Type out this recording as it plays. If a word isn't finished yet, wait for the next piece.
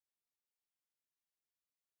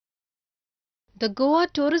The Goa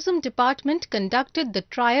Tourism Department conducted the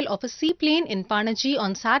trial of a seaplane in Panaji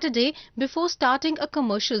on Saturday before starting a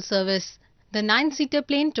commercial service. The 9-seater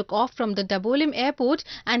plane took off from the Dabolim airport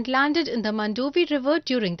and landed in the Mandovi river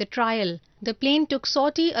during the trial. The plane took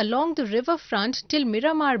sortie along the riverfront till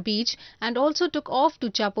Miramar beach and also took off to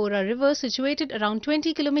Chapora river situated around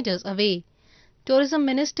 20 kilometers away. Tourism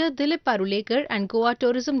Minister Dilip Parulekar and Goa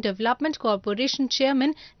Tourism Development Corporation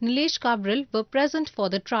Chairman Nilesh Cabral were present for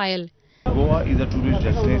the trial. Goa is a tourist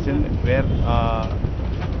destination where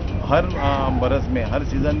हर बरस में हर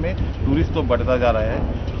season में tourist तो बढ़ता जा रहा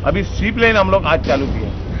है। अभी सी plane हम लोग आज चालू किए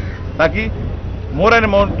ताकि मोर एंड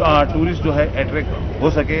मोर टूरिस्ट जो है अट्रैक्ट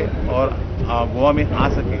हो सके और गोवा में आ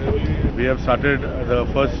सके। We have started the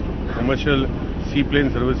first commercial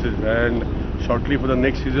seaplane services and shortly for the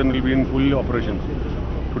next season will be in full operations.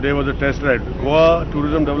 Today was a test ride. Goa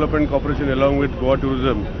Tourism Development Corporation along with Goa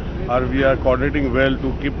Tourism we are coordinating well to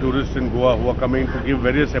keep tourists in Goa who are coming to give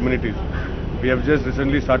various amenities. We have just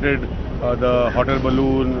recently started the hot air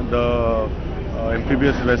balloon, the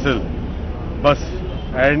amphibious vessel, bus,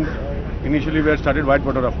 and initially we had started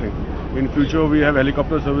whitewater rafting. In future we have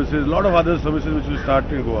helicopter services, lot of other services which will start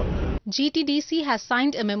in Goa. GTDC has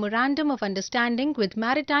signed a memorandum of understanding with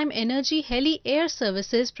Maritime Energy Heli Air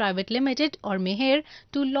Services Private Limited or MEHAIR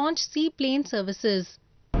to launch seaplane services.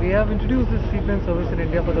 We have introduced this seaplane service in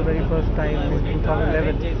India for the very first time in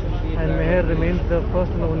 2011 and MEHAIR remains the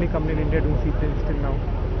first and the only company in India doing seaplanes till now.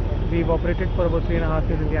 We've operated for about 3.5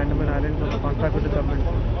 years in the Andaman Islands on a contract with the government,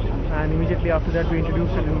 and immediately after that we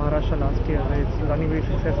introduced it in Maharashtra last year, where it's running very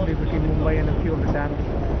successfully between Mumbai and a few of the dams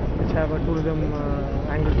which have a tourism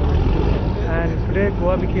angle to it. And today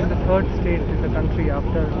Goa became the third state in the country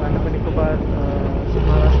after Andaman Nicobar,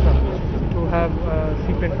 Maharashtra to have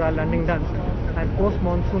seaplane trial landing done. And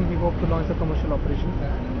post-monsoon we hope to launch the commercial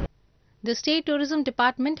operations. The State Tourism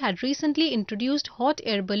Department had recently introduced hot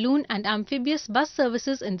air balloon and amphibious bus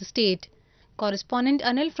services in the state. Correspondent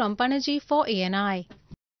Anil from Panaji for ANI.